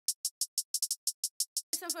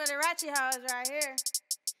This one for the ratchet hoes right here.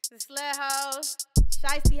 The slut hoes,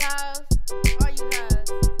 shiesty hoes, all you hoes.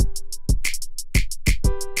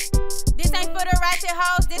 This ain't for the ratchet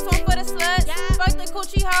hoes, this one for the sluts. Yeah. Fuck the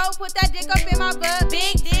coochie hoe, put that dick up in my butt.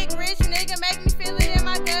 Big dick, rich nigga, make me feel it in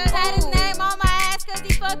my gut. Had his name on my ass cause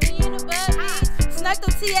he fucked me in the butt. Snuck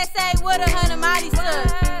through TSA with 100 mighty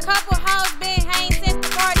sluts. Couple hoes been hanging since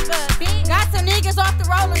the party bus. Got some niggas off the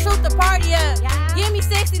roll and shoot the party up. Yeah. Give me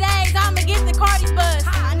 60 days, I'ma get the Cardi's bus.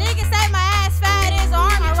 A nigga say my ass fat as an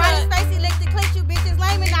army truck. Right his face, he licked the clip, you bitches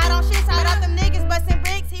lame and I don't shit. Shout out them niggas bustin'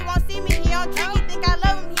 bricks, he won't see me, he on trick. He think I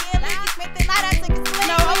love him, he in Licky Smith and I took a split.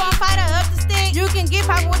 No, I won't fight her up the stick. You can get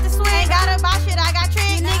poppin' with the swing. Ain't gotta buy shit, I got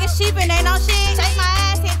tricks. You niggas cheapin', ain't no shit. Take my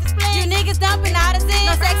ass, hit the split. You niggas dumpin' out of zip.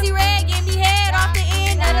 No sexy red, give me head off the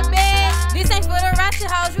end of the bed. This ain't for the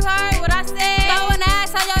ratchet hoes, you heard what I said. Throw an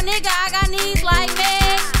ass on your nigga, I got knees like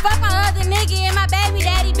Meg. Fuck my other nigga in my baby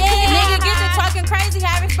daddy bed. Nigga get to talking crazy,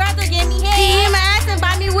 have his brother give me head. He in my ass and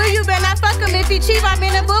buy me will you better not fuck him if he cheap. I'm in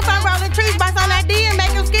the booth, I'm rolling trees, bounce on that D and make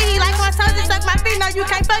him skinny like my toes and suck my feet. No, you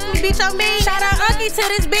can't fuck me, bitch, on me. Shout out Unky to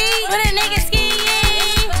this beat. Put a nigga ski